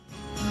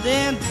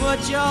Then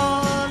put your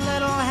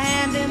little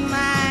hand in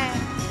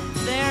mine.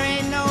 There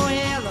ain't no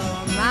hill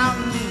or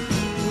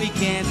mountain we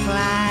can't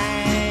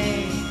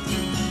climb,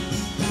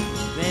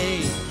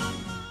 babe.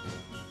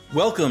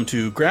 Welcome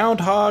to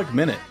Groundhog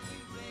Minute,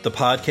 the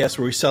podcast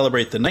where we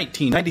celebrate the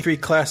 1993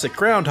 classic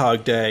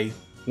Groundhog Day,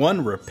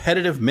 one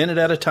repetitive minute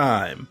at a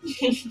time.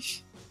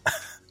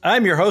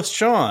 I'm your host,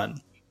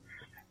 Sean.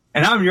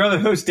 And I'm your other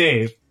host,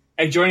 Dave.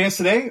 And joining us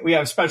today, we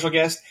have special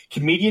guest,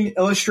 comedian,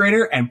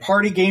 illustrator, and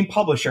party game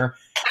publisher,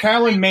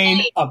 Carolyn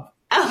Main of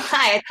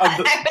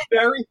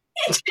the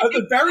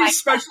very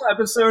special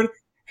episode.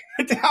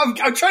 I'm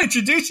trying to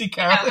introduce you,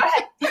 Carolyn.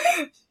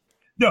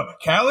 No,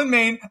 Carolyn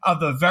Main of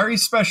the very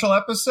special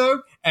episode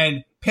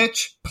and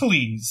Pitch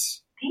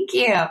Please. Thank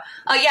you.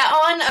 Oh yeah,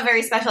 on a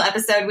very special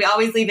episode, we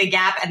always leave a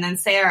gap and then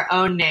say our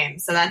own name.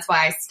 So that's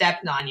why I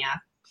stepped on you.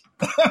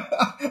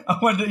 I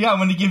wanted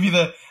to give you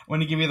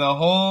the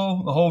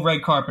whole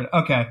red carpet.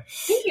 Okay.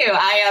 Thank you.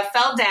 I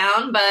fell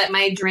down, but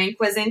my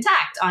drink was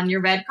intact on your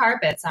red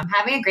carpet. So I'm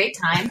having a great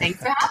time. Thanks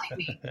for having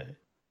me.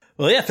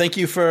 Well, yeah, thank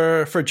you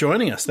for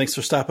joining us. Thanks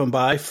for stopping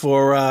by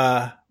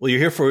you're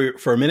here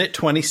for a minute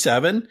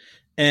 27.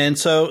 And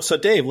so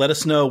Dave, let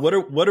us know what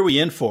are we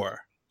in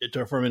for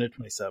a minute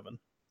 27?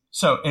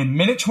 So in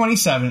minute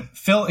 27,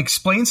 Phil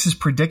explains his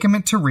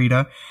predicament to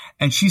Rita,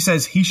 and she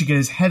says he should get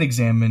his head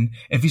examined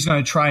if he's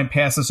going to try and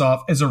pass this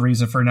off as a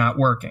reason for not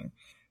working.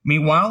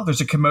 Meanwhile, there's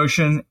a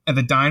commotion at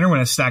the diner when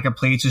a stack of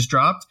plates is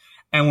dropped,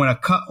 and when a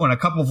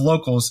couple of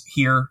locals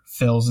hear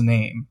Phil's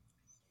name.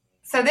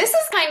 So this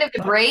is kind of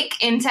the break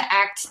into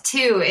Act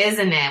 2,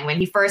 isn't it? When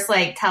he first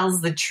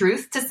tells the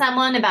truth to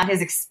someone about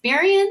his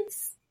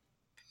experience.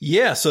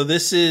 Yeah, so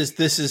this is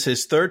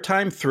his third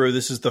time through.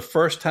 This is the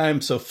first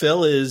time. So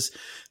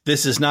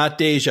this is not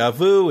deja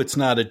vu. It's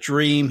not a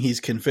dream.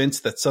 He's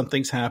convinced that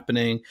something's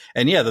happening.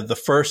 And yeah, the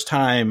first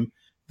time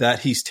that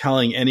he's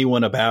telling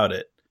anyone about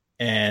it,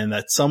 and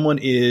that someone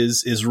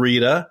is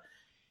Rita,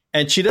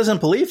 and she doesn't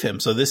believe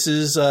him. So this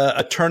is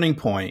a turning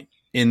point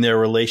in their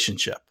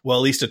relationship. Well,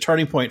 at least a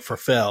turning point for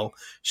Phil.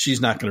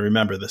 She's not going to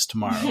remember this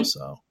tomorrow.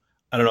 So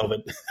I don't know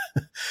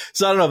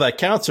if that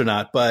counts or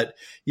not, but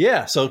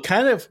yeah, so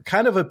kind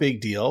of a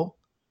big deal.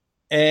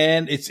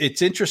 And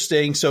it's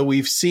interesting. So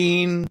we've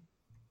seen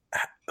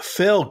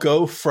Phil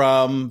go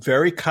from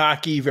very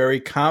cocky,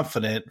 very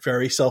confident,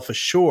 very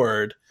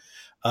self-assured,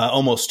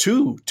 almost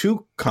too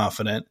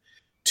confident,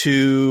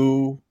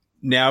 to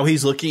now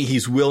he's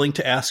willing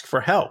to ask for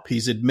help.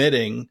 He's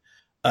admitting,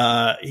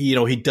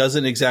 he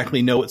doesn't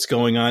exactly know what's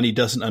going on. He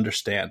doesn't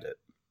understand it.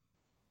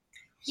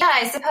 Yeah,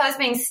 I suppose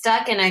being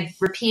stuck in a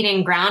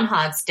repeating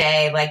Groundhog's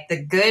Day, the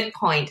good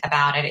point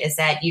about it is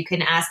that you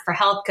can ask for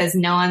help because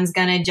no one's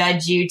going to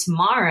judge you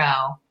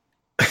tomorrow.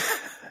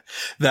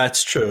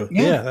 That's true.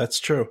 Yeah, that's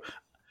true.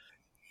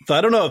 So I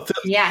don't know if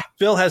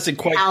Phil hasn't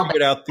quite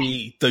figured out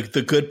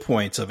the good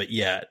points of it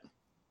yet.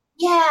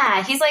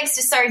 Yeah, he's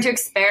just starting to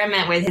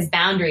experiment with his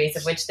boundaries,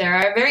 of which there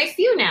are very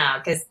few now.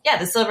 Because,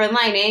 the silver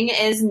lining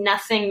is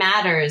nothing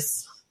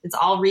matters. It's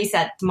all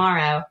reset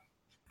tomorrow.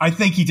 I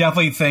think he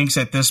definitely thinks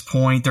at this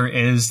point there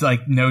is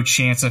no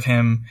chance of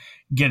him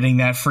getting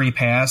that free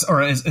pass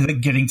or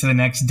getting to the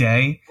next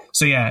day.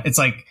 So yeah, it's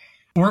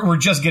we're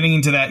just getting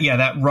into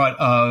that rut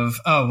of,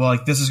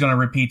 this is going to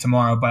repeat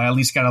tomorrow, but I at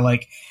least got to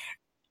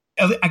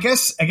I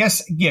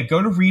guess,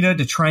 go to Rita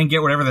to try and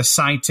get whatever the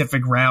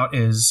scientific route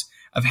is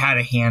of how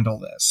to handle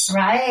this.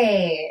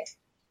 Right.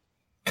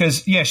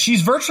 Because,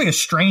 she's virtually a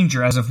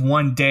stranger as of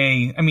one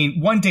day. I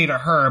mean, one day to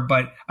her,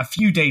 but a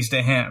few days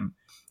to him.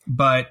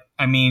 But,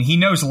 I mean, he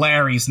knows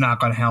Larry's not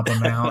going to help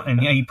him out.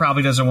 And he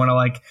probably doesn't want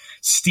to,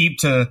 steep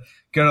to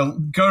go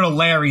to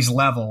Larry's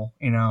level,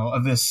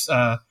 of this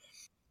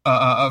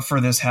for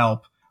this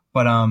help.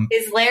 But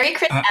is Larry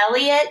Chris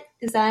Elliott?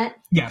 Is that?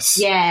 Yes.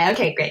 Yeah.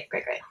 Okay. Great.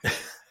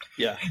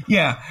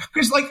 Yeah.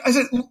 Because I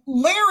said,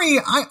 Larry,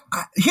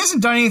 he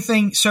hasn't done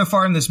anything so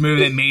far in this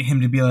movie that made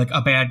him to be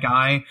a bad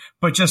guy,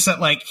 but just that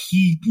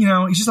he's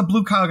just a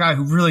blue collar guy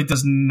who really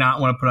does not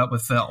want to put up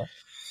with Phil,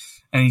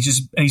 and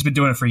he's been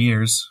doing it for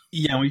years.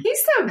 Yeah,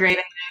 he's so great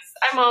at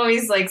this. I'm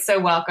always so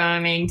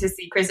welcoming to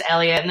see Chris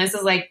Elliott, and this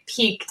is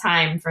peak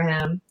time for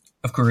him.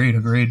 Agreed.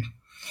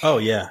 Oh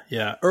yeah.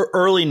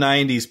 Early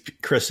 90s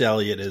Chris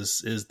Elliott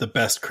is the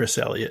best Chris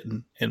Elliott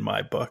in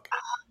my book.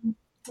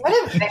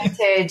 What a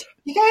vintage.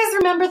 You guys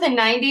remember the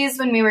 90s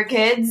when we were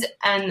kids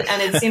and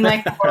it seemed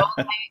like the world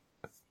might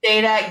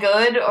stay that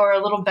good or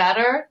a little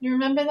better? You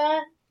remember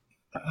that?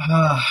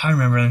 I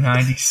remember the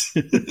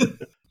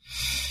 90s.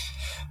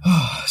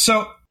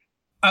 So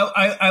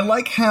I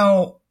like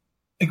how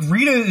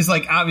Rita is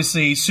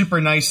obviously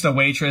super nice to the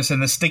waitress,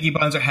 and the sticky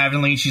buns are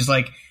heavenly. She's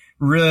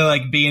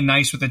really being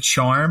nice with a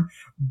charm.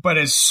 But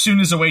as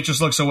soon as the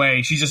waitress looks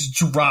away, she just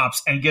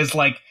drops and gives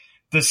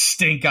the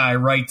stink eye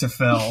right to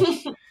Phil.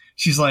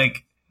 She's I'll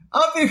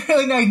be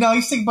really nice. No,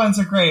 these stink buns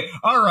are great.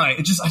 All right.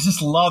 I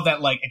just love that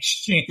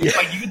exchange.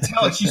 Yeah. You can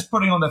tell she's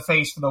putting on the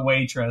face for the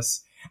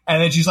waitress.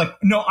 And then she's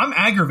no, I'm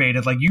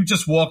aggravated. You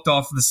just walked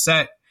off the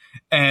set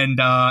And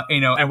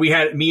and we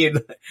had me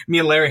and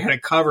Larry had a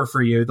cover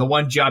for you, the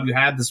one job you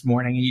had this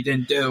morning and you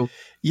didn't do.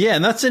 Yeah,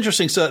 and that's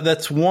interesting. So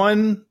that's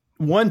one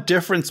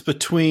difference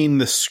between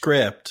the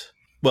script.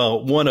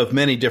 Well, one of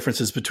many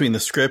differences between the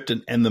script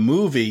and the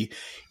movie.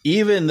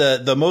 Even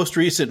the most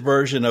recent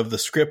version of the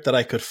script that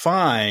I could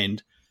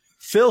find,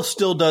 Phil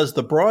still does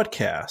the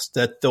broadcast.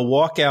 That the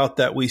walkout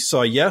that we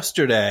saw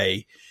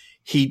yesterday,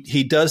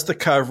 he does the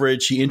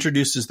coverage, he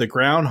introduces the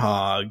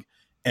groundhog,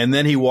 and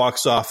then he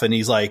walks off and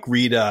he's like,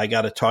 Rita, I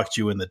got to talk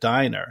to you in the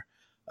diner.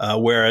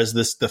 Whereas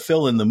the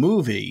Phil in the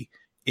movie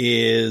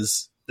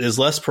is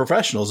less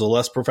professional, is a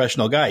less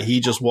professional guy.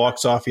 He just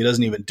walks off. He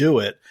doesn't even do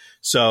it.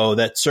 So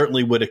that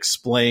certainly would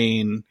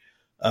explain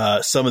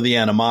some of the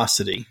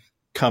animosity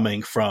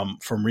coming from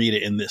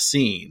Rita in this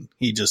scene.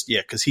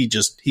 Because he's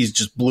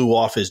just blew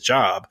off his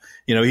job.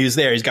 He's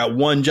there. He's got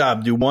one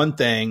job, do one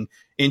thing,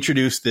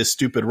 introduce this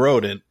stupid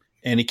rodent,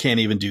 and he can't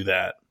even do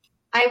that.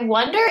 I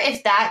wonder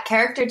if that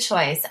character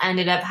choice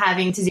ended up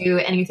having to do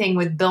anything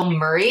with Bill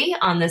Murray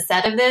on the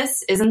set of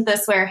this. Isn't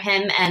this where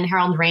him and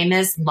Harold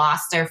Ramis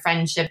lost their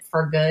friendship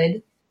for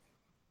good?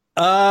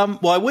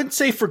 Well, I wouldn't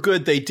say for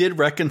good. They did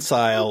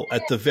reconcile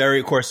at the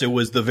of course, it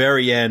was the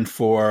very end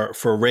for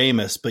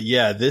Ramis. But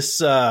yeah,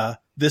 this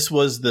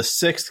was the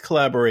sixth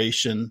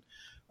collaboration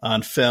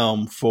on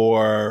film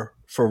for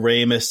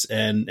Ramis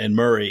and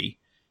Murray.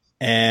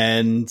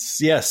 And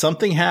yeah,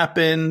 something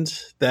happened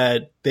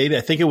that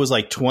I think it was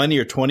like 20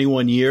 or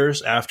 21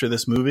 years after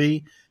this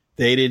movie,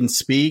 they didn't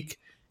speak.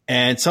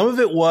 And some of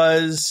it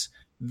was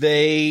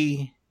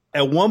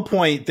at one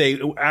point,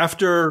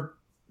 after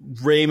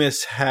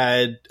Ramis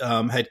had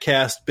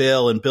cast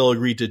Bill and Bill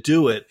agreed to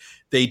do it,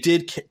 they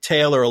did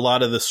tailor a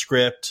lot of the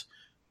script,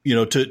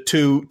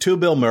 to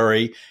Bill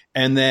Murray.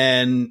 And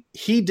then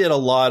he did a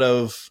lot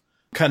of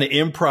kind of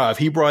improv.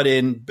 He brought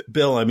in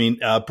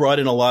brought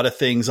in a lot of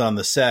things on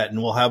the set,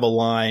 and we'll have a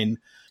line.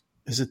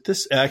 Is it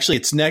this? Actually,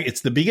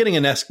 it's the beginning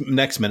of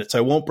next minute, so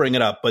I won't bring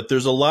it up. But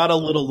there's a lot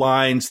of little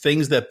lines,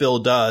 things that Bill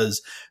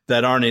does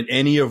that aren't in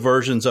any of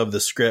versions of the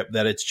script.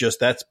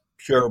 That's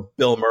pure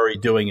Bill Murray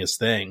doing his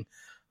thing,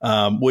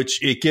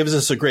 which it gives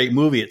us a great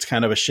movie. It's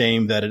kind of a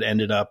shame that it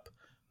ended up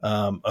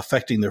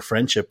affecting their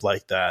friendship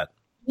like that.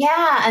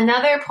 Yeah,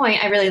 another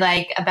point I really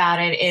like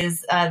about it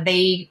is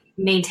they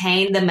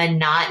maintain the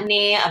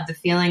monotony of the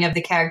feeling of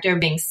the character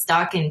being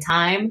stuck in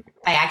time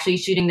by actually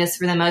shooting this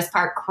for the most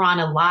part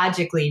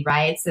chronologically,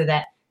 right? So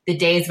that the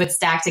days would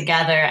stack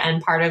together,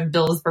 and part of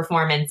Bill's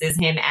performance is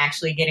him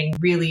actually getting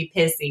really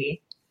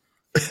pissy.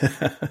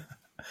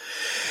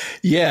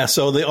 Yeah,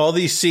 so all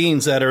these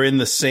scenes that are in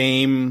the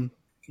same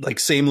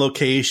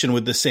location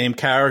with the same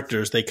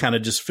characters, they kind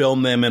of just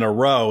film them in a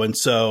row. And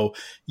so,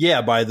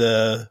 yeah, by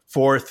the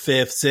fourth,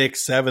 fifth,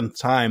 sixth, seventh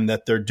time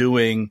that they're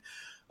doing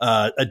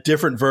a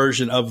different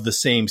version of the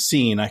same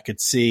scene, I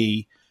could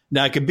see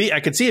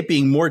it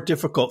being more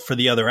difficult for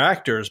the other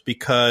actors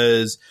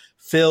because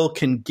Phil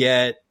can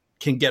get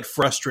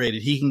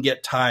frustrated. He can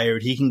get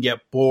tired. He can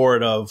get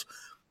bored of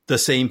the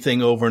same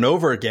thing over and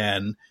over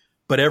again.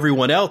 But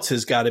everyone else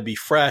has got to be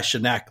fresh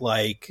and act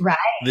like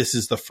this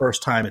is the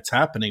first time it's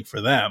happening for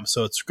them.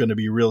 So it's going to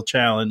be a real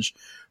challenge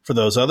for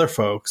those other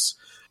folks.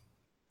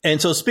 And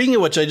so speaking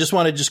of which, I just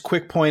want to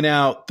quick point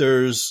out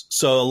a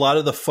lot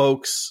of the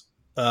folks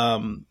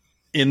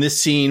in this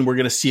scene we're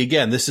going to see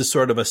again. This is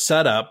sort of a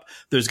setup.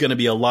 There's going to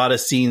be a lot of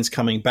scenes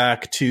coming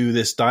back to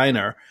this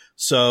diner.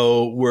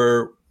 So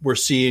we're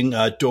seeing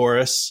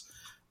Doris,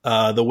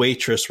 the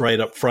waitress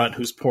right up front,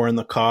 who's pouring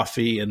the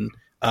coffee and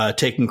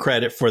taking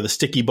credit for the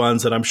sticky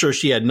buns that I'm sure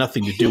she had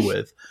nothing to do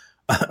with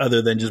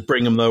other than just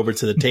bring them over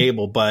to the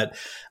table.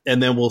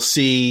 And then we'll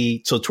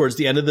see, so towards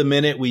the end of the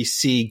minute, we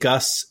see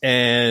Gus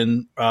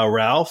and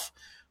Ralph,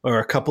 or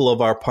a couple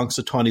of our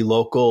Punxsutawney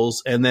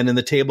locals. And then in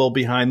the table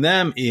behind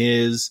them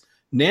is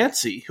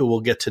Nancy, who we'll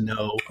get to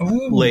know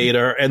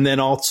later. And then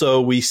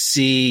also we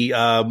see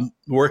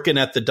working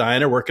at the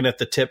diner, working at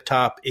the Tip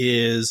Top,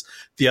 is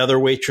the other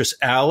waitress,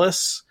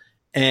 Alice,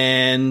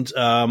 and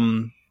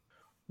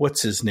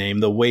what's his name?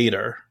 The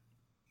waiter.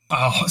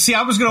 Oh, see,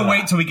 I was going to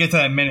wait till we get to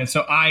that minute.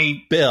 So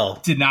Bill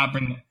did not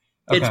bring it.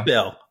 Okay. It's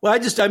Bill. Well,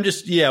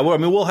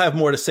 we'll have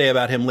more to say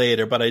about him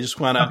later, but I just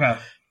want to,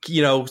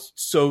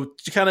 so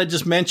to kind of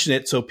just mention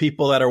it. So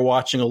people that are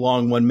watching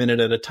along 1 minute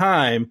at a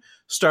time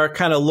start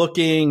kind of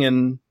looking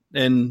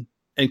and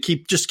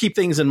keep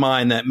things in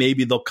mind that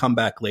maybe they'll come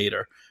back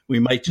later. We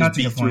might just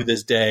be through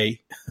this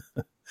day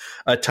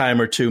a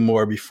time or two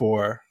more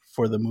before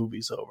the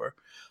movie's over.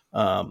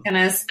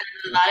 Gonna spend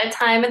a lot of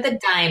time at the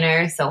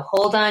diner, so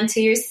hold on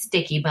to your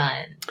sticky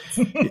buns.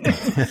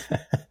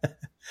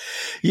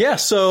 Yeah.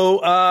 So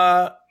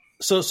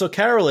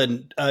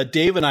Carolyn,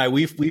 Dave and I,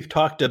 we've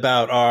talked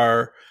about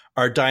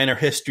our diner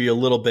history a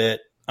little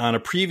bit on a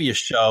previous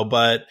show,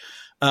 but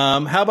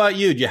how about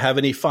you? Do you have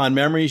any fond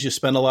memories? You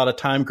spent a lot of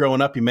time growing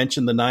up. You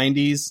mentioned the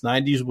 90s.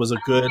 90s was a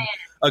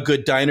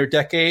good diner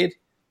decade.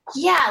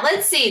 Yeah,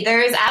 let's see.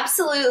 There's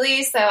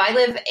absolutely. So I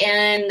live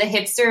in the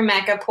hipster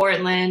Mecca,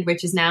 Portland,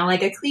 which is now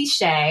like a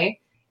cliche.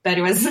 but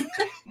it was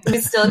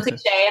still a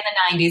cliche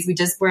in the 90s. We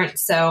just weren't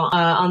so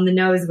on the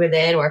nose with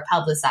it or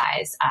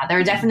publicized. There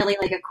were definitely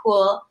like a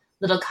cool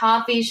little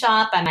coffee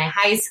shop at my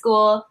high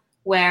school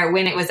where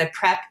when it was a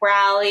prep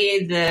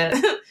rally,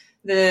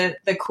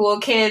 the cool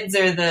kids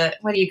or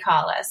what do you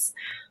call us?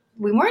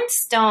 We weren't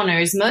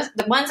stoners.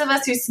 The ones of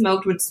us who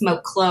smoked would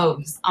smoke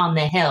cloves on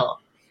the hill.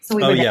 So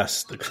we were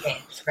the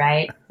kids,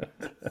 right?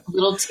 A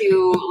little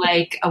too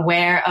like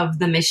aware of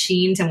the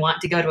machine to want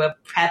to go to a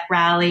prep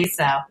rally.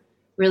 So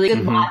really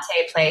good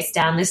latte place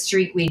down the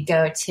street we'd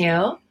go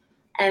to.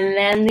 And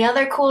then the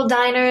other cool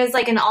diner is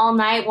like an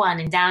all-night one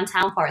in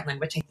downtown Portland,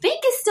 which I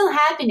think is still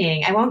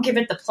happening. I won't give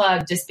it the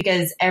plug just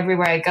because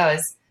everywhere it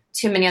goes,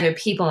 too many other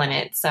people in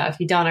it. So if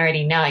you don't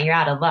already know it, you're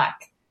out of luck.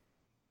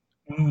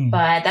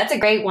 But that's a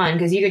great one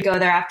because you could go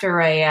there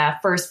after a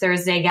First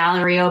Thursday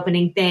gallery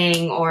opening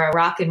thing or a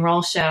rock and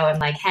roll show and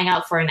like hang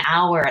out for an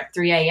hour at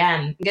 3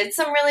 a.m. Get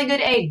some really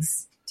good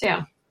eggs too.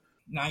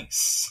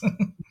 Nice.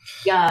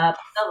 Yup.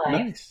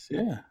 Nice.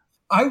 Yeah.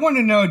 I want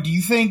to know, do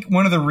you think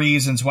one of the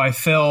reasons why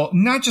Phil,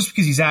 not just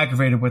because he's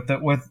aggravated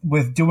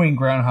with doing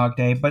Groundhog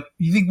Day, but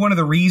you think one of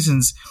the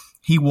reasons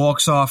he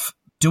walks off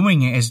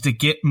doing it is to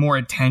get more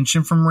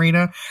attention from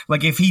Rita?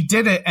 Like if he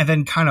did it and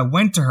then kind of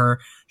went to her,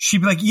 she'd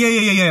be like,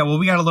 yeah. Well,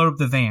 we got to load up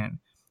the van.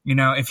 You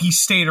know, if he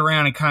stayed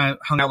around and kind of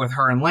hung out with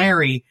her and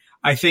Larry,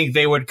 I think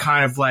they would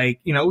kind of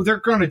like, you know, they're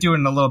going to do it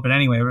in a little bit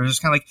anyway. But it's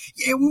just kind of like,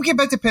 yeah, when we get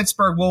back to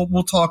Pittsburgh,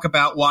 we'll talk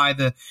about why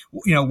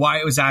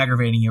it was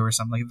aggravating you or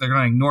something. Like they're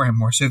going to ignore him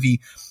more. So if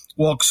he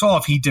walks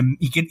off, he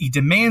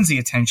demands the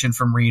attention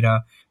from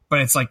Rita, but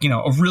it's like, you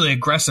know, a really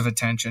aggressive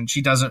attention.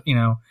 She doesn't, you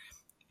know.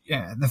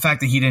 Yeah, the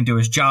fact that he didn't do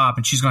his job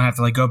and she's going to have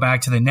to like go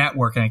back to the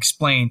network and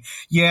explain,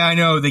 yeah, I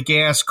know the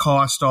gas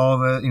cost all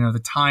the, you know, the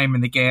time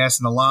and the gas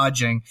and the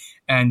lodging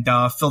and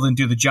Phil didn't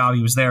do the job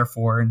he was there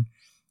for. And,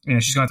 you know,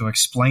 she's going to have to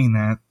explain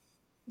that.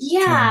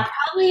 Yeah,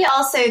 probably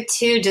also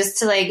too, just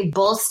to like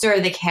bolster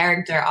the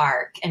character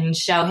arc and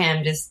show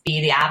him just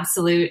be the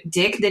absolute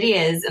dick that he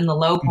is in the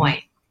low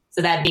point.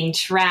 So that being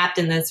trapped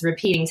in this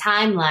repeating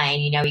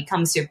timeline, you know, he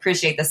comes to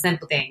appreciate the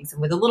simple things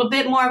and with a little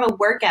bit more of a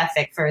work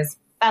ethic for his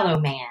fellow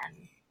man.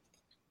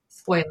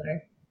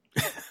 Spoiler.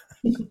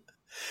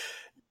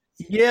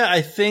 Yeah,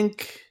 I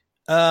think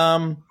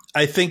from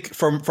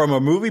a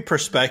movie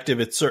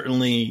perspective, it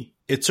certainly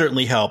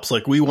helps.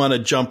 Like we want to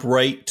jump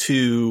right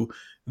to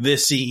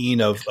this scene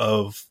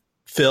of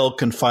Phil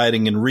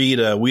confiding in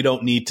Rita. We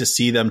don't need to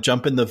see them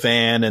jump in the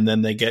van and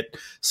then they get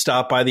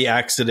stopped by the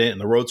accident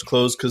and the road's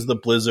closed because of the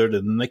blizzard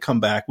and then they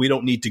come back. We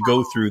don't need to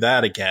go through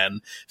that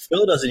again.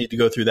 Phil doesn't need to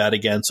go through that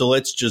again. So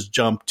let's just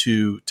jump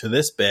to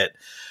this bit.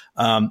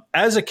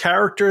 As a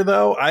character,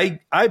 though,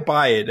 I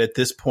buy it at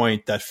this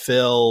point that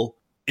Phil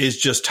is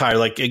just tired.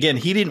 Like, again,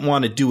 he didn't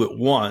want to do it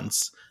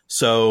once.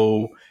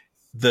 So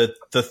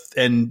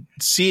and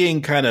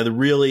seeing kind of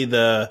really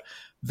the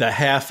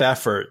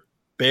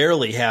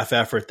barely half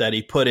effort that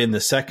he put in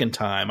the second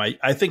time,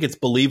 I think it's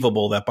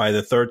believable that by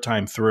the third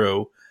time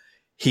through,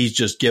 he's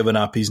just given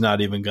up. He's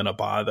not even going to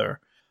bother.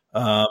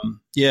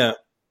 Yeah.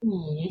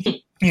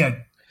 Yeah.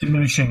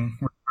 Diminishing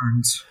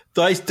returns.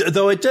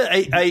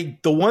 The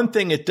one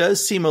thing, it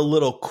does seem a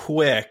little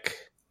quick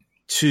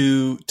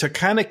to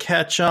kind of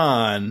catch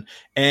on,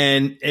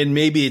 and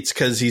maybe it's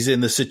because he's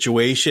in the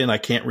situation. I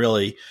can't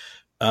really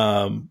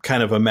kind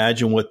of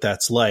imagine what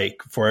that's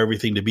like for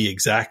everything to be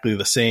exactly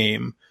the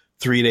same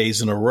 3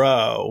 days in a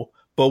row.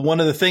 But one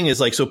of the things is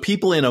like, so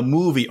people in a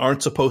movie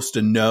aren't supposed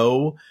to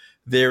know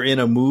they're in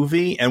a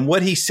movie, and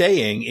what he's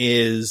saying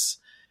is,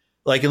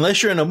 like,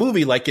 unless you're in a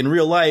movie, like in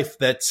real life,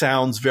 that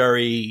sounds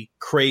very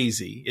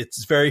crazy.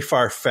 It's very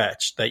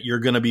far-fetched that you're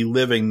going to be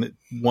living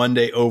one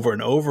day over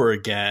and over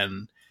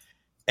again.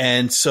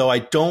 And so I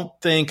don't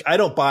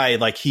buy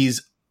like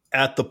he's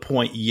at the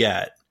point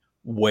yet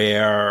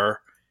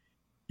where,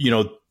 you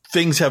know,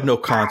 things have no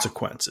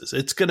consequences.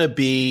 It's going to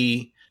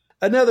be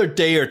another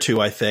day or two,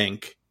 I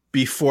think,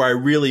 before I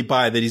really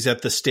buy that he's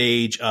at the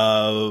stage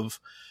of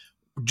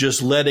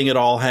just letting it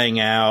all hang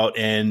out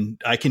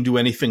and I can do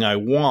anything I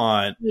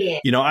want. Yeah.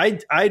 You know,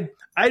 I'd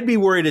be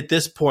worried at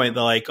this point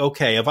that like,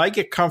 okay, if I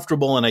get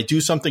comfortable and I do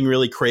something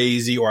really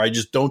crazy or I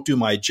just don't do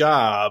my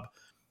job,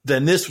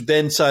 then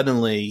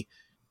suddenly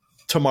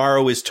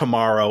tomorrow is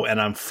tomorrow and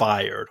I'm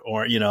fired,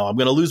 or, you know, I'm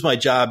going to lose my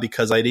job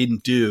because I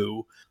didn't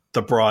do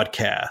the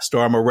broadcast,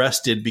 or I'm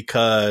arrested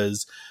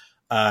because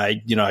I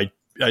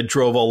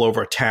drove all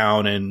over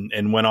town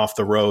and went off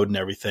the road and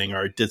everything,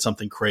 or I did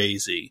something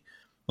crazy.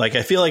 Like,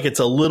 I feel like it's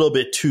a little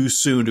bit too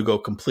soon to go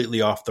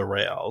completely off the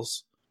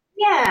rails.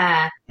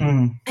 Yeah.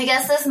 I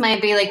guess this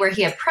might be like where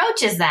he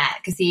approaches that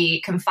because he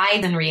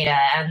confides in Rita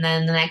and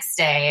then the next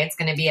day it's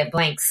going to be a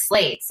blank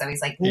slate. So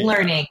he's like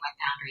learning what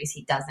boundaries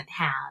he doesn't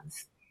have.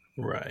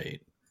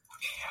 Right.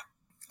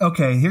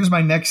 Okay. This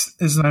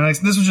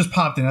was just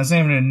popped in. I was not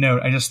even a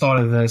note. I just thought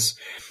of this,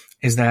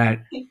 is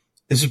that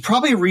this is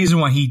probably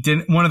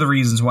one of the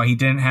reasons why he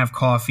didn't have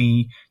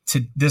coffee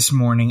this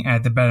morning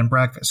at the bed and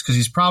breakfast,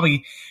 because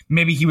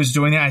maybe he was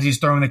doing that as he's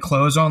throwing the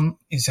clothes on.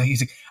 He's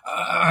like,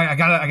 I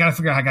gotta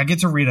figure out, I gotta get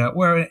to Rita.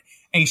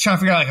 and he's trying to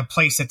figure out like a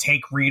place to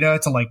take Rita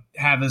to like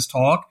have this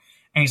talk.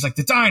 And he's like,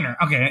 the diner.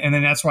 Okay. And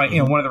then that's why,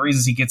 one of the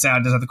reasons he gets out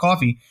and doesn't have the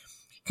coffee,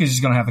 because he's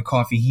going to have the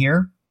coffee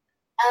here.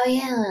 Oh,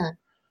 yeah.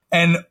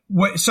 And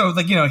so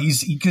like,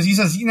 because he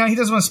says, he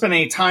doesn't want to spend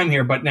any time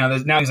here, but now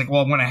he's like,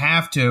 well, I'm going to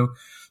have to.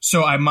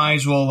 So I might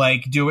as well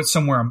like do it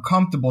somewhere I'm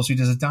comfortable. So he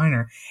does a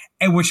diner,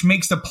 and which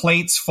makes the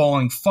plates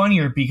falling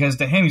funnier because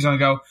to him, he's going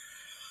to go,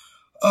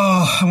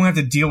 oh, I'm going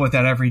to have to deal with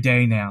that every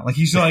day now. Like,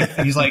 he's like,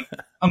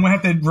 I'm going to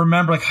have to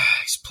remember like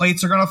these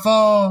plates are going to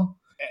fall.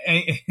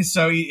 And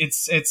so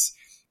it's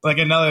like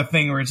another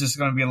thing where it's just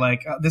going to be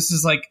like, this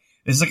is like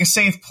a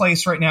safe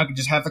place right now. I can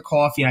just have the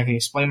coffee and I can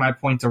explain my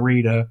point to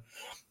Rita,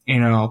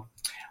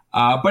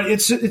 but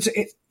this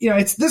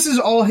is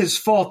all his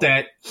fault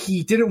that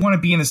he didn't want to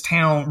be in this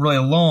town really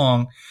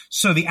long.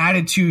 So the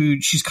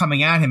attitude she's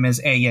coming at him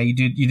is A, yeah, you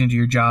didn't do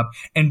your job.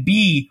 And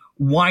B,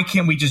 why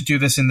can't we just do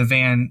this in the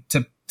van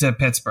to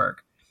Pittsburgh?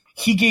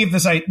 He gave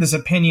this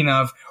opinion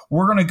of,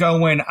 we're going to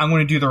go in, I'm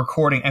going to do the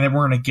recording, and then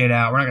we're going to get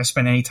out. We're not going to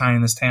spend any time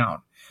in this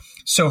town.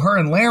 So her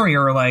and Larry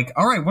are like,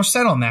 all right, we'll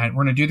set on that.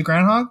 We're going to do the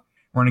Groundhog.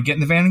 We're going to get in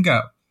the van and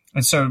go.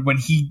 And so when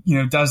he,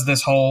 does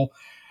this whole,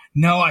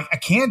 no, I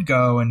can't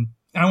go. And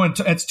I don't want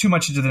to, it's too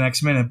much into the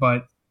next minute,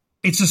 but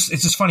it's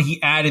just funny.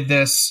 He added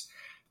this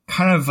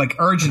kind of like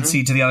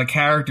urgency to the other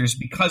characters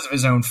because of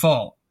his own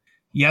fault.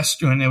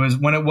 Yes. When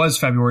it was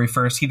February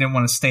 1st, he didn't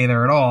want to stay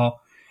there at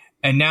all.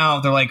 And now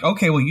they're like,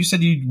 okay, well, you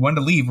said you wanted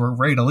to leave. We're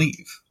ready to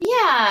leave.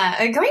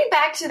 Yeah. Going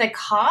back to the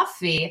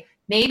coffee,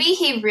 maybe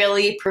he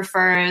really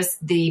prefers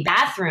the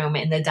bathroom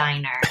in the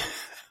diner.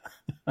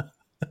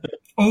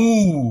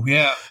 Oh,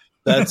 yeah.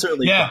 That's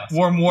certainly possible.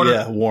 Warm water.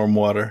 Yeah, warm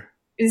water.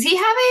 Is he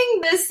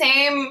having the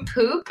same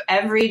poop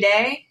every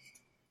day?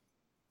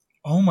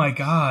 Oh, my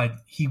God.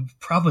 He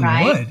probably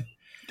Right?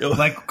 would.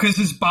 Like, because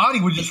his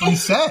body would just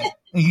reset.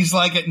 And he's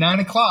like, at 9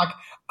 o'clock,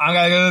 I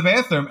got to go to the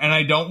bathroom, and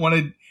I don't want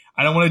to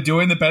do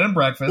it in the bed and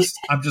breakfast.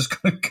 I'm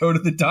just going to go to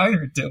the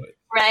diner and do it.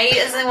 Right? He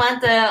doesn't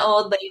want the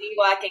old lady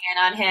walking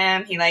in on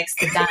him. He likes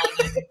to dine.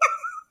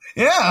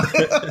 Yeah.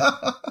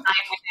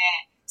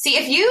 See,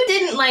 if you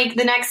didn't like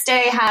the next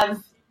day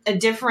have a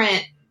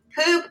different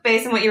poop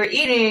based on what you were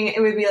eating,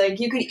 it would be like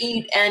you could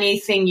eat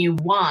anything you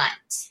want.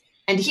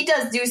 And he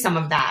does do some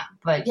of that.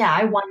 But yeah,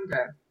 I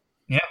wonder.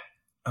 Yeah.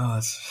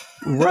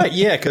 Right.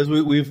 Yeah. Because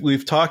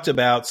we've talked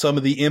about some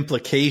of the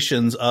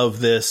implications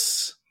of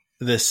this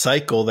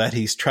cycle that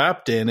he's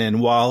trapped in. And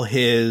while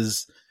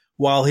his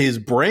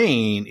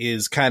brain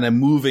is kind of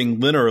moving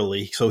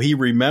linearly, so he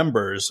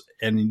remembers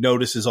and he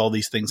notices all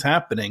these things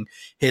happening,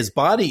 his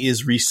body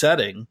is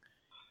resetting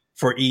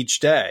for each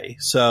day.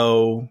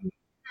 So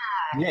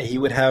yeah, he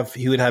would have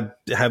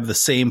the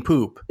same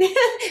poop.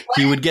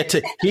 he would get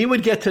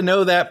to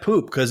know that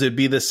poop because it'd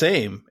be the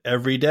same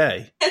every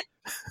day.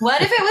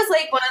 What if it was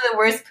like one of the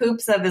worst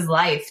poops of his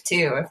life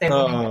too? If they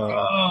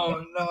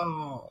oh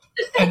no.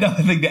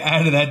 Another thing to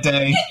add to that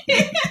day.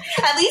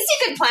 At least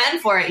he could plan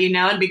for it,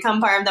 and become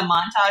part of the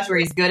montage where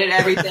he's good at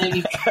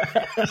everything.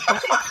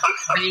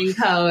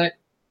 Raincoat.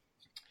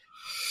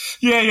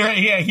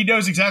 Yeah, he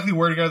knows exactly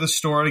where to go to the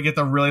store to get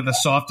the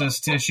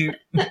softest tissue.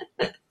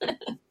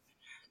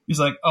 He's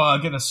like, oh, I'll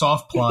get a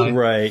soft ply.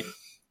 Right.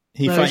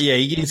 He's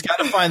got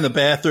to find the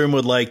bathroom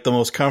with like the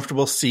most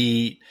comfortable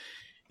seat.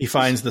 He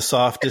finds the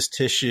softest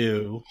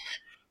tissue.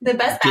 The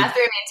best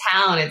bathroom in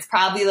town. It's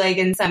probably like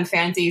in some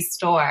fancy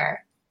store.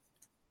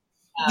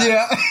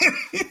 Yeah.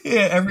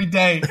 Yeah, every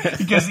day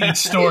he goes to each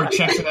store,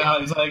 checks it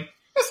out. He's like,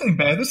 this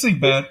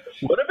ain't bad.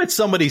 What if it's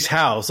somebody's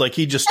house? Like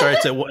he just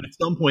starts at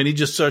some point, he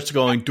just starts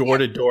going door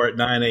to door at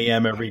 9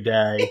 a.m. every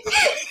day.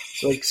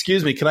 So, like,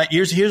 excuse me,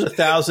 here's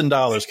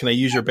 $1,000. Can I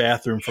use your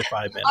bathroom for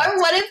 5 minutes? Or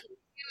what if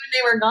they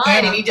were gone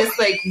and he just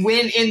like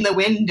went in the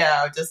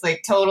window, just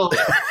like totally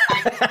a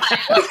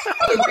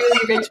really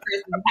rich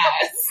person's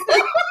house.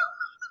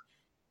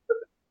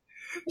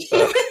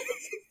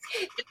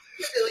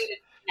 Really didn't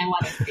I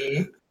want to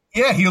see.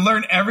 Yeah, he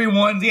learns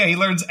everyone's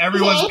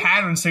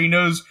patterns, so he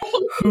knows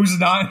who's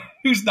not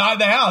in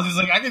the house. He's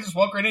like, I can just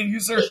walk right in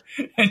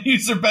and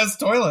use their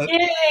best toilet.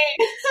 Yay.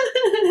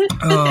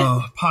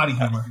 Oh, potty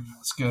humor.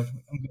 That's good.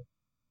 I'm good.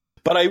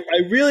 But I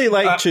really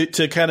like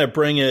to kind of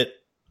bring it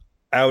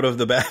out of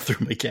the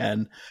bathroom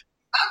again.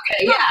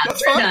 Okay, yeah,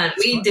 we're done.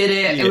 We did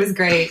it. Yeah. It was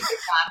great.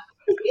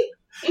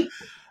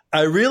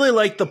 I really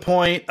like the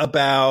point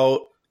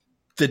about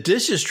the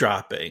dishes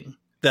dropping.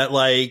 That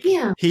like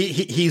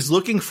he's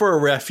looking for a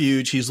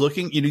refuge. He's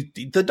looking,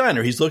 the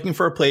diner. He's looking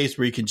for a place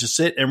where he can just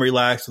sit and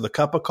relax with a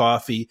cup of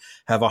coffee,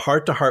 have a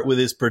heart to heart with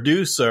his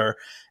producer.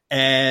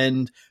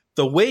 And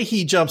the way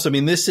he jumps, I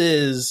mean,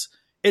 it's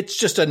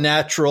just a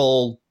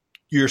natural.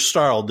 You're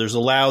startled. There's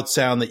a loud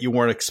sound that you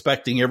weren't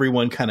expecting.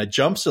 Everyone kind of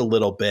jumps a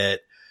little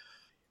bit,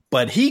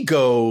 but he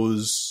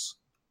goes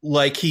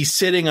like he's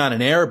sitting on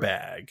an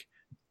airbag.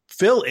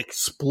 Phil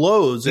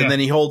explodes, and then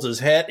he holds his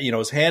head,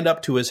 his hand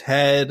up to his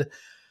head.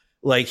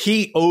 Like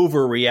he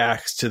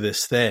overreacts to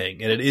this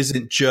thing, and it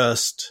isn't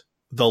just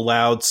the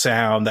loud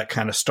sound that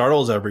kind of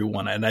startles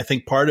everyone. And I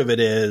think part of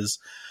it is,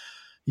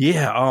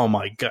 oh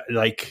my God,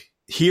 like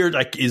here,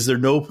 like, is there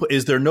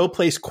no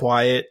place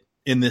quiet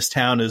in this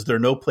town? Is there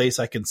no place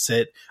I can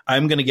sit?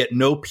 I'm going to get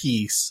no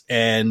peace,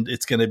 and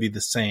it's going to be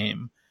the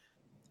same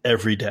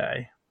every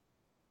day.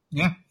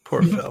 Yeah.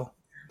 Poor Phil.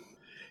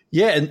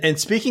 Yeah. And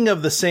speaking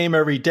of the same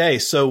every day,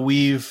 so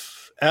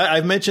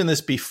I've mentioned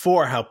this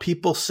before, how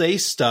people say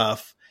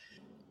stuff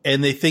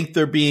and they think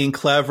they're being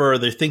clever,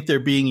 they think they're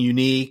being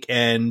unique,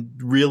 and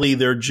really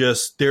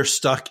they're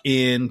stuck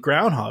in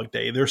Groundhog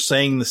Day. They're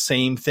saying the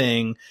same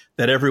thing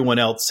that everyone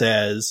else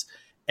says.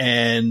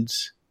 And,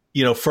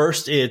 you know,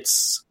 first I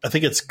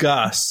think it's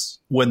Gus,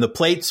 when the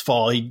plates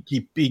fall,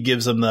 he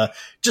gives them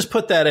just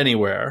put that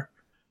anywhere,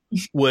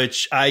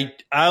 which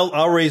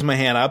I'll raise my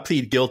hand. I'll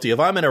plead guilty. If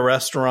I'm in a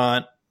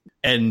restaurant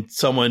and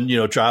someone, you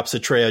know, drops a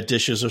tray of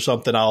dishes or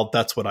something,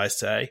 that's what I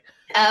say.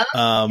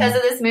 Oh, because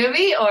of this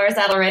movie, or is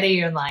that already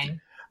your line?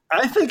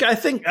 I think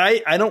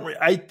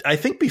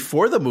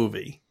before the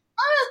movie,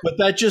 but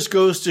that just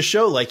goes to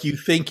show, like,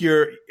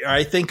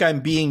 I think I'm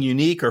being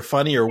unique or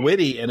funny or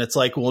witty. And it's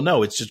like, well,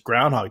 no, it's just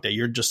Groundhog Day.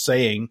 You're just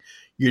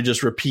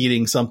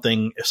repeating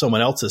something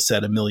someone else has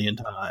said a million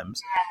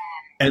times.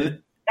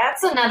 And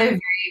that's another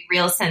very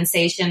real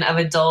sensation of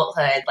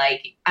adulthood.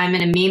 Like, I'm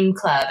in a meme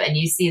club and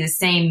you see the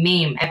same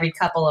meme every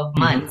couple of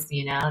months,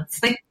 you know?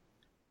 It's like,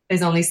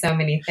 there's only so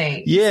many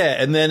things.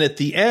 Yeah. And then at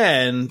the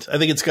end, I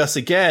think it's Gus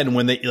again,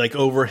 when they like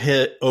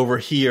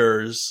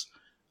overhears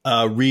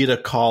Rita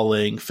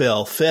calling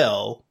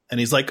Phil. And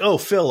he's like, oh,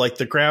 Phil, like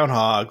the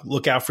groundhog,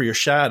 look out for your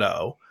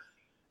shadow.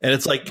 And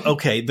it's like,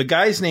 okay, the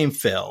guy's named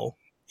Phil.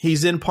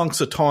 He's in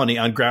Punxsutawney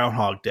on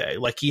Groundhog Day.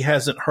 Like, he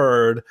hasn't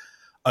heard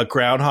a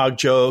groundhog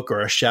joke or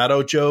a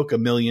shadow joke a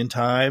million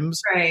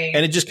times. Right.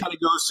 And it just kind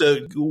of goes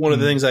to one of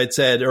the things I'd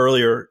said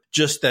earlier,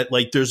 just that,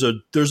 like, there's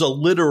a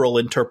literal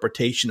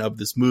interpretation of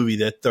this movie,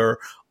 that there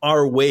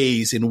are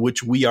ways in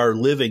which we are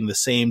living the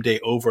same day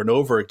over and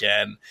over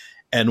again.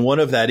 And one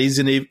of that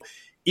isn't,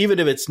 even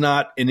if it's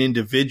not an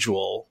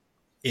individual,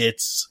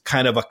 it's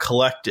kind of a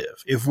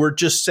collective. If we're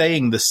just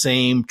saying the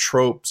same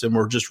tropes and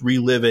we're just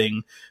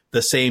reliving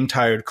the same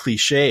tired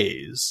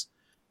cliches,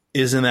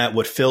 isn't that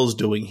what Phil's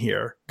doing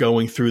here?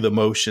 Going through the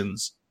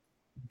motions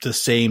the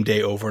same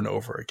day over and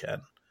over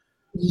again.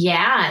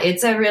 Yeah,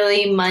 it's a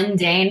really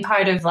mundane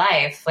part of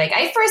life. Like,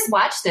 I first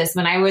watched this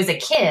when I was a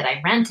kid.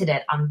 I rented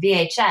it on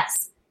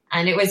VHS,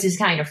 and it was just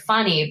kind of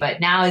funny.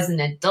 But now as an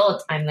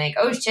adult, I'm like,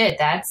 oh shit,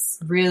 that's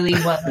really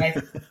what life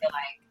feels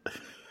like.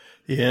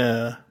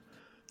 Yeah.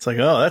 It's like,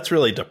 oh, that's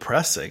really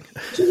depressing.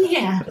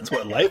 Yeah. That's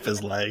what life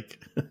is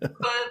like.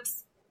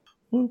 Whoops.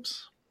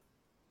 Whoops.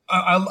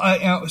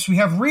 So we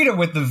have Rita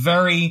with the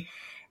very,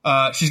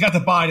 she's got the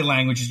body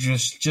language,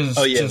 just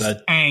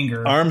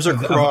anger. Arms are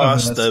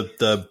crossed.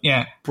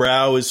 The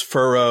brow is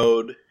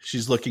furrowed.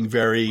 She's looking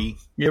very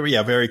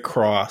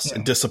cross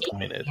and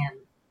disappointed.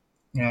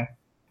 Yeah.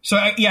 So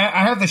I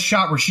have the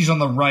shot where she's on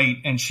the right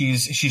and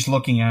she's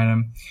looking at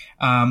him.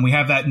 We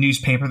have that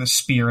newspaper, The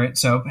Spirit.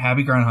 So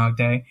Happy Groundhog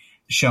Day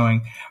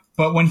showing.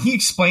 But when he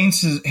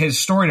explains his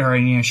story to her,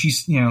 and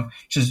she's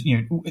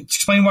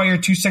explain why you're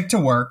too sick to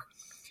work.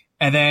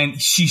 And then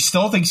she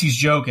still thinks he's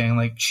joking.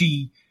 Like,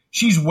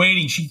 she's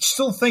waiting. She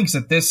still thinks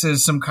that this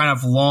is some kind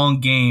of long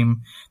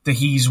game that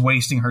he's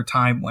wasting her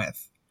time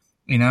with.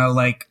 You know,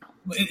 like,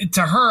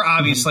 to her,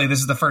 obviously, this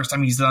is the first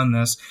time he's done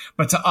this.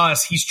 But to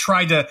us, he's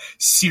tried to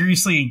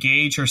seriously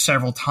engage her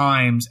several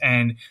times.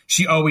 And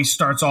she always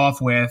starts off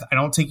with, I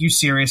don't take you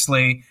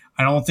seriously.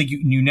 I don't think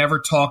you never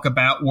talk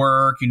about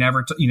work. You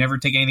never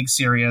take anything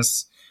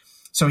serious.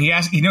 So he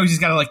knows he's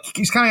got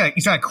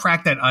to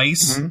crack that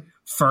ice.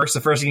 First,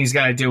 the first thing he's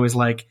got to do is,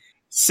 like,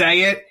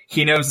 say it.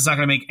 He knows it's not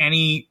going to make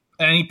any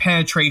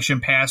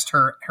penetration past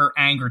her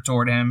anger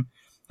toward him,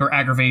 her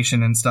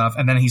aggravation and stuff.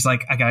 And then he's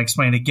like, I got to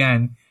explain it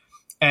again.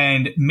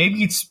 And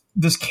maybe it's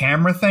this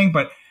camera thing,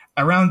 but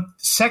around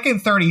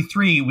second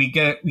 33, we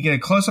get a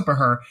close up of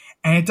her,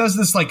 and it does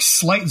this, like,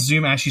 slight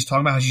zoom as she's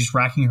talking about how she's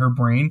racking her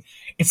brain.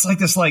 It's like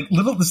this, like,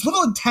 little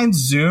intense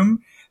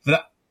zoom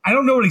that I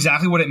don't know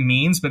exactly what it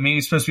means, but maybe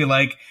it's supposed to be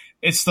like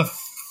it's the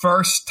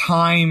first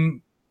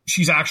time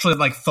she's actually,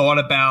 like, thought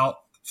about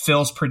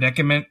Phil's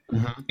predicament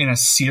in a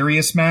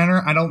serious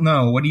manner. I don't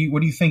know. What do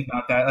you think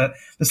about that?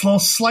 This little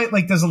slight,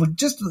 like, does the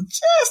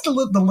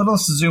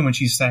littlest zoom when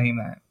she's saying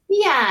that.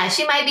 Yeah,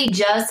 she might be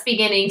just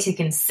beginning to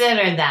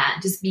consider that,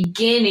 just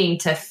beginning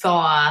to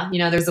thaw. You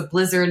know, there's a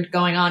blizzard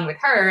going on with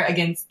her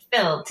against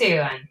Phil too,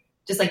 and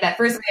just like that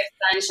first ray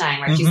of sunshine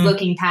where she's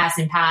looking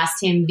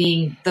past him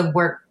being the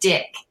work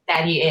dick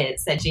that he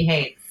is, that she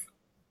hates.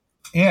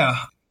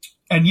 Yeah.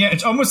 And yeah,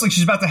 it's almost like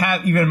she's about to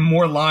have even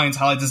more lines.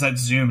 How it does that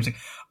zoom? It's like,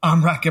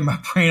 I'm racking my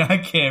brain. I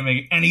can't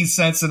make any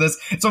sense of this.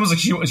 It's almost like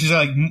she's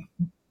like,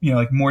 you know,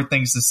 like more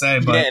things to say.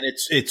 But yeah, and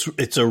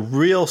it's a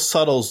real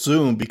subtle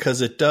zoom,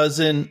 because it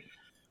doesn't,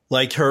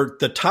 like,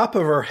 the top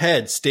of her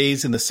head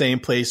stays in the same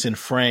place in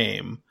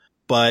frame,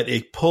 but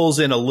it pulls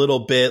in a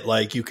little bit.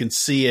 Like, you can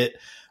see it,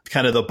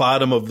 kind of the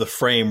bottom of the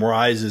frame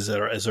rises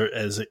as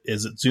it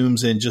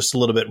zooms in just a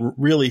little bit,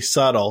 really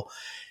subtle.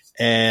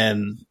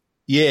 And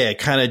yeah, it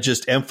kind of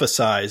just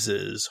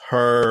emphasizes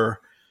her,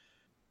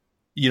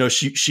 you know,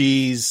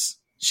 she's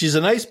she's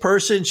a nice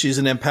person. She's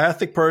an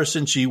empathic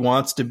person. She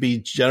wants to be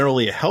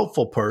generally a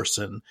helpful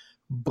person,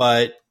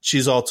 but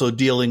she's also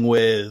dealing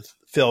with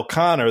Phil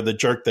Connor, the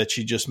jerk that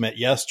she just met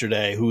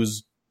yesterday,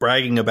 who's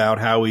bragging about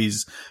how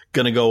he's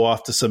going to go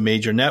off to some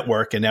major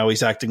network, and now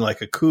he's acting like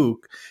a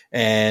kook.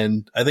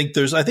 And I think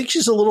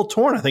she's a little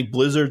torn. I think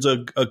Blizzard's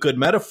a good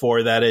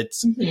metaphor that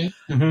it's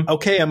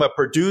okay. I'm a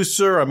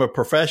producer. I'm a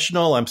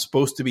professional. I'm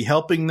supposed to be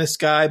helping this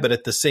guy, but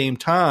at the same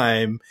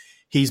time,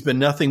 he's been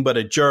nothing but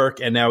a jerk,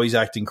 and now he's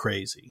acting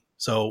crazy.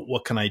 So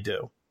what can I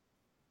do?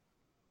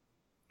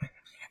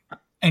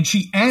 And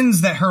she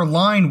ends her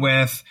line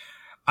with,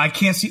 I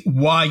can't see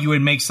why you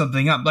would make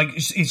something up. Like,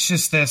 it's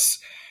just this,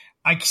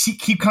 I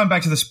keep coming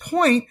back to this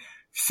point,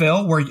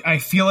 Phil, where I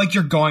feel like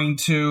you're going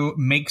to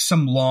make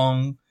some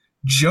long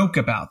joke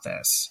about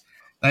this.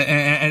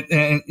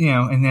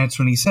 And that's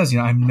when he says,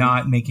 I'm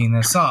not making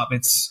this up.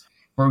 It's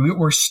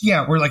we're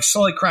like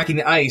slowly cracking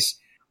the ice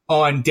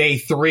on day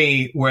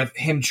 3 with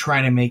him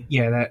trying to make,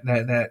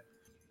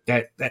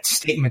 that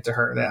statement to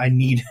her that I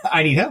need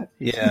help.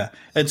 Yeah.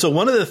 And so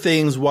one of the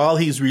things while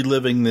he's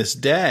reliving this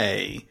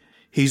day,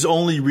 he's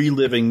only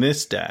reliving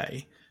this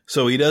day.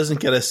 So he doesn't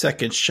get a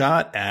second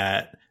shot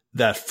at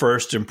that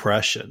first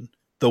impression.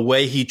 The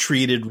way he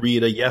treated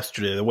Rita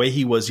yesterday, the way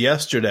he was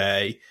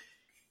yesterday,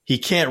 he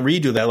can't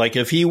redo that. Like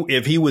if he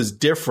was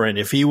different,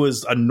 if he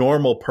was a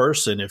normal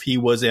person, if he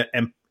was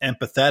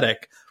empathetic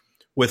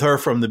with her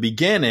from the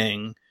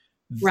beginning,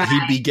 right,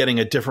 he'd be getting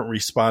a different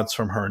response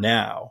from her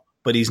now.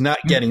 But he's not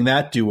getting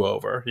that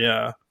do-over.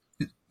 Yeah.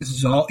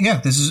 This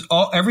is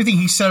all everything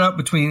he set up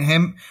between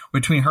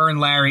her and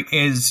Larry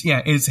is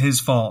his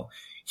fault.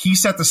 He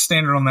set the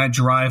standard on that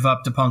drive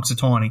up to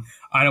Punxsutawney.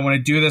 I don't want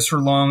to do this for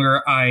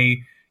longer. I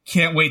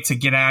can't wait to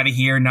get out of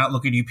here, not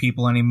look at you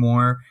people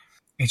anymore.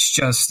 It's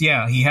just,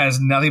 he has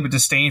nothing but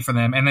disdain for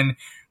them. And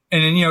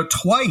then,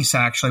 twice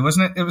actually,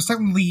 wasn't it? It was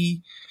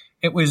technically,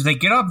 they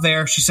get up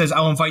there. She says,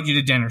 I'll invite you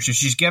to dinner. So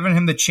she's giving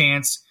him the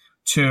chance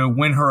to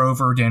win her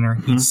over dinner.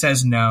 He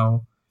says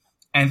no.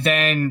 And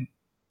then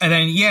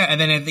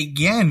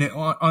again,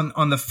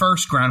 on the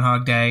first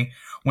Groundhog Day,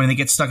 when they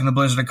get stuck in the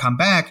blizzard and come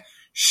back,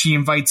 she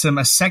invites him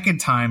a second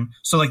time.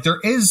 So like there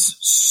is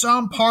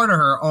some part of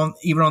her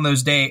on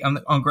those days,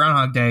 on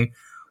Groundhog Day,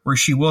 where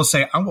she will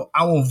say,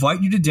 I will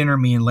invite you to dinner,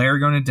 me and Larry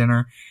going to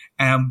dinner,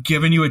 and I'm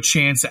giving you a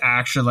chance to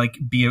actually like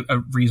be a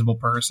reasonable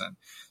person.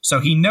 So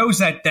he knows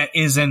that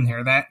is in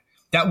there.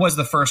 That was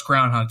the first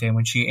Groundhog Day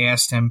when she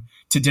asked him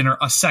to dinner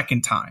a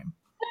second time.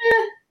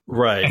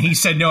 Right. And he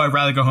said, no, I'd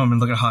rather go home and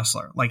look at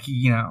Hustler. Like,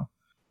 He's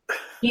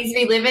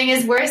reliving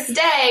his worst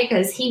day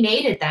because he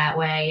made it that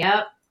way.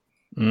 Yep.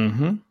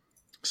 Mm-hmm.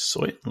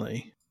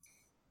 Certainly.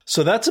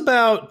 So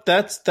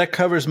that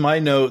covers my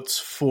notes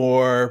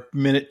for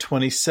minute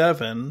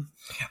 27.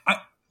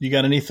 You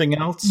got anything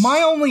else?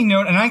 My only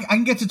note, and I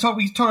can get to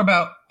we talk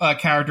about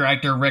character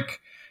actor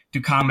Rick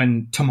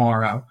Ducommun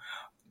tomorrow,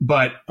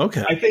 but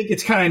okay. I think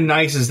it's kind of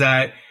nice is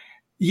that,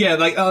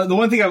 the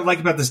one thing I like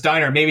about this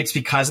diner, maybe it's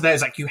because of that,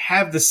 is like you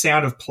have the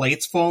sound of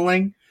plates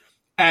falling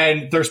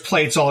and there's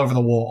plates all over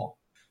the wall.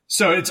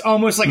 So it's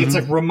almost like it's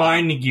like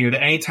reminding you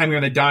that anytime you're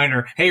in the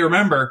diner, hey,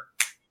 remember,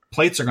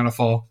 plates are going to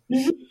fall.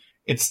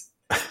 It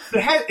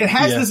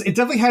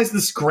definitely has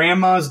this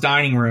grandma's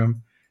dining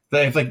room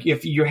that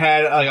if you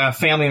had a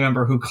family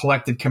member who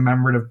collected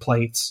commemorative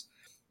plates,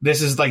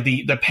 this is like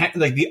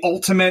the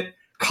ultimate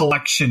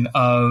collection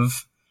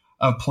of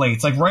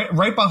plates. Like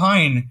right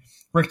behind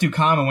Rick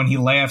Ducommun when he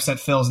laughs at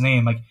Phil's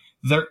name, like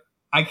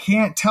I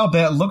can't tell,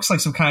 but it looks like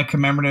some kind of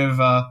commemorative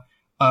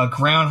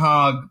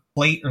groundhog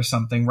plate or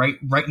something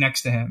right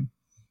next to him.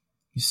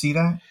 You see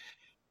that?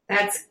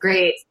 That's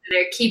great. So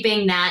they're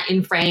keeping that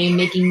in frame,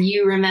 making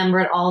you remember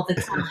it all the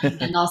time,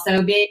 and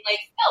also being like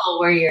Phil,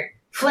 where you're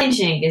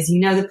flinching because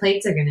the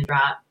plates are going to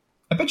drop.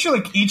 I bet you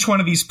like each one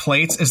of these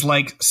plates is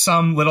like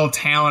some little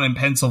town in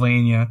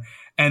Pennsylvania,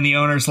 and the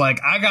owner's like,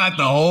 I got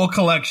the whole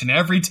collection.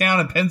 Every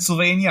town in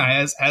Pennsylvania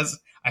has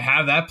I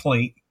have that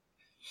plate.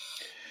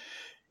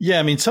 Yeah,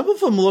 I mean, some of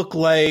them look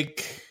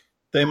like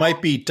they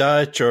might be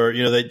Dutch, or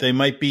they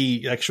might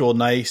be actual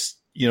nice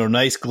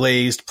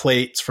glazed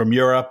plates from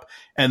Europe.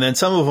 And then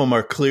some of them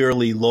are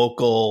clearly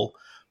local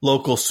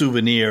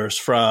souvenirs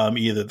from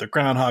either the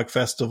Groundhog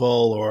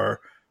Festival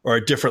or a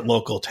different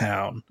local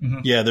town. Mm-hmm.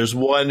 Yeah, there's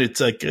one. It's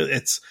like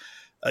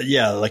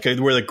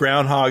where the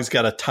groundhog's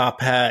got a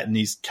top hat and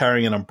he's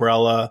carrying an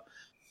umbrella.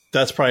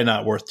 That's probably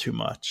not worth too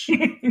much.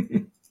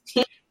 In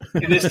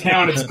this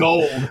town, it's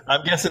gold.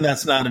 I'm guessing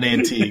that's not an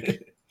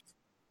antique.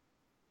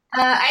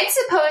 I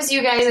suppose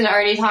you guys had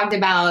already talked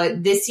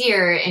about this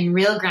year in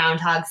Real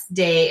Groundhog's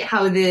Day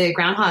how the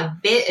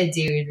groundhog bit a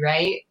dude,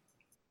 right?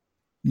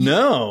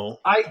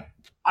 No,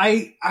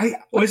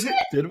 was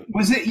it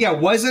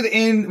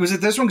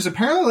this one? Because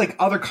apparently, like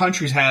other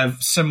countries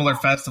have similar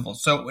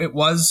festivals, so it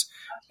was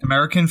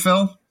American,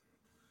 Phil.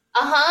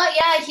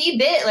 Yeah, he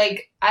bit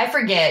I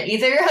forget,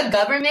 either a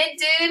government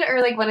dude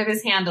or like one of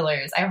his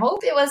handlers. I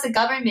hope it was a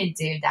government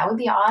dude. That would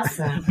be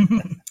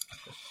awesome.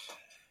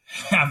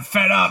 I'm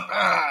fed up.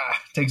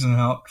 Take some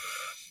help.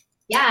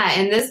 Yeah,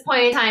 in this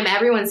point in time,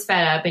 everyone's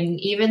fed up, and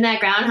even that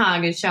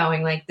groundhog is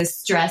showing like the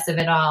stress of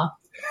it all.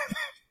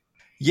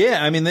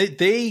 Yeah, I mean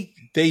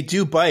they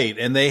do bite,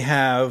 and they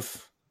have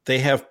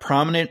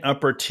prominent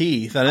upper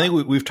teeth. And I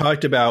think we've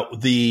talked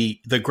about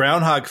the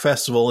Groundhog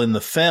Festival in the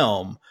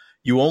film.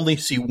 You only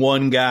see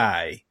one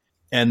guy,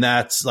 and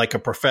that's like a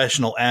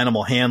professional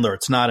animal handler.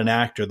 It's not an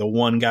actor. The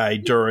one guy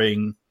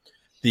during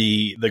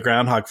the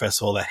Groundhog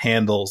Festival that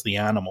handles the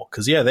animal,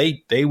 because yeah,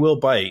 they will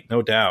bite,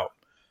 no doubt.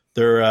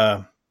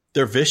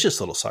 They're vicious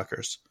little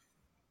suckers.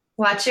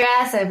 Watch your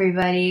ass,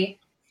 everybody.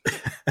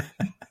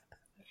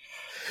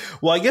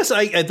 Well, I guess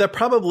that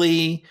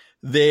probably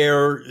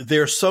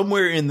they're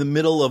somewhere in the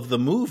middle of the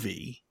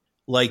movie.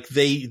 Like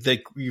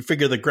you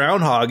figure the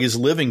groundhog is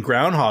living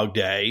Groundhog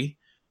Day.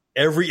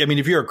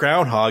 If you're a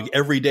groundhog,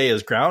 every day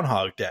is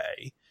Groundhog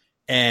Day.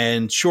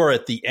 And sure,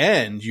 at the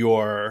end,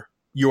 you're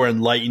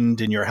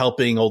enlightened and you're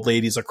helping old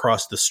ladies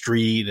across the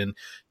street and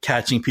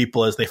catching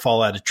people as they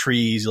fall out of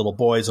trees, little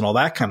boys and all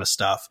that kind of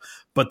stuff.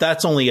 But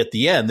that's only at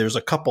the end. There's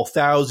a couple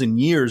thousand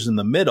years in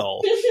the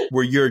middle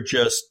where you're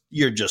just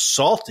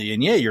salty,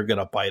 and yeah, you're going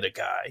to bite a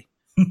guy.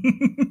 You're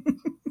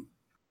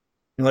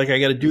like, I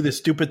got to do this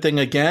stupid thing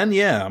again.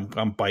 Yeah,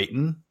 I'm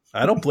biting.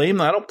 I don't blame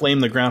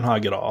the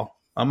groundhog at all.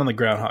 I'm on the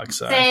groundhog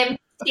side. Same.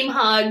 Team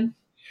hug.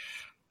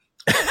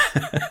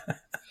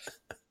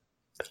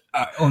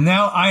 Well,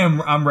 now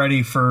I'm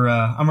ready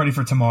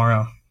for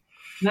tomorrow.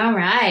 All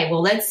right.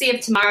 Well, let's see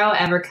if tomorrow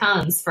ever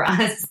comes for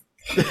us.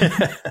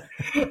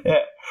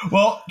 Yeah.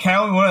 Well,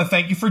 Carol, we want to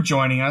thank you for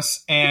joining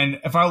us.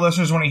 And if our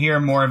listeners want to hear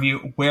more of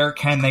you, where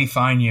can they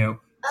find you?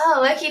 Oh,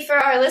 lucky for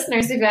our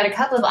listeners, we've got a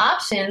couple of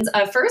options.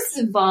 First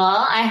of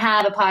all, I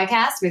have a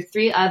podcast with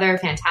 3 other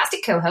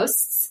fantastic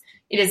co-hosts.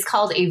 It is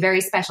called A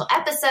Very Special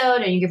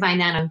Episode, and you can find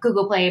that on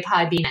Google Play,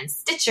 Podbean, and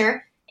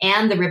Stitcher,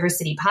 and the River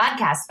City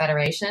Podcast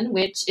Federation,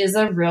 which is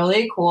a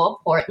really cool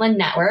Portland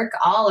network.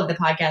 All of the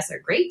podcasts are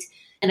great.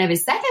 And I have a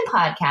second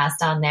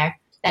podcast on there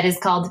that is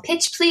called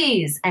Pitch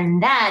Please,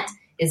 and that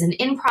is an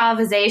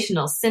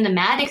improvisational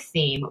cinematic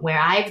theme where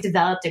I've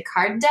developed a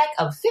card deck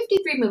of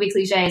 53 movie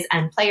cliches,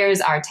 and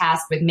players are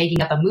tasked with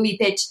making up a movie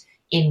pitch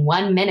in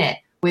 1 minute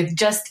with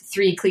just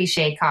 3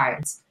 cliche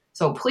cards.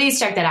 So please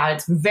check that out.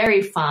 It's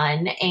very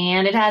fun,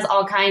 and it has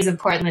all kinds of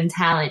Portland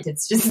talent.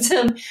 It's just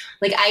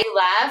I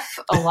laugh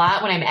a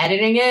lot when I'm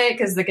editing it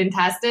because the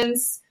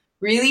contestants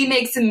really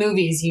make some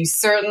movies you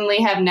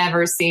certainly have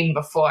never seen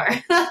before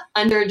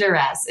under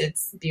duress.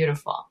 It's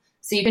beautiful.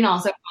 So you can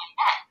also find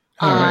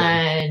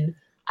that on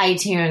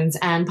iTunes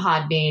and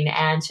Podbean,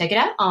 and check it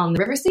out on the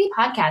River City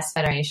Podcast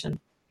Federation.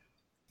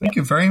 Thank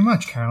you very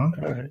much, Carolyn.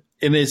 All right.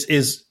 And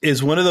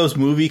is one of those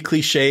movie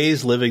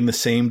cliches living the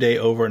same day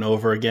over and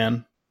over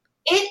again?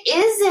 It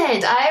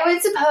isn't. I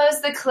would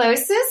suppose the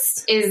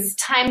closest is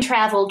time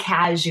travel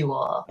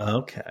casual.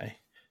 Okay.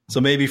 So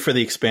maybe for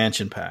the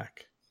expansion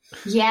pack.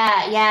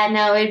 Yeah,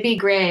 no, it'd be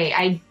great.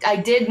 I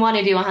did want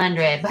to do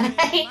 100, but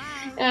it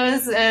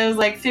was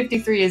like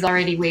 53 is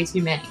already way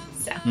too many.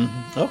 So.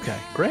 Mm-hmm. Okay,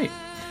 great.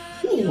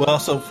 Well,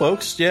 so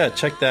folks, yeah,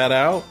 check that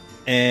out.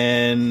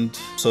 And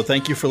so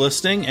thank you for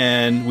listening,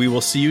 and we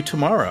will see you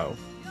tomorrow,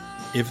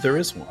 if there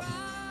is one.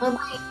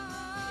 Bye-bye.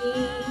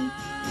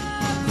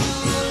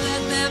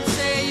 Let them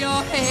say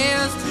your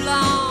hair's too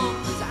long,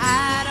 'cause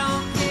I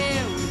don't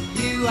care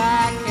with you,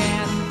 I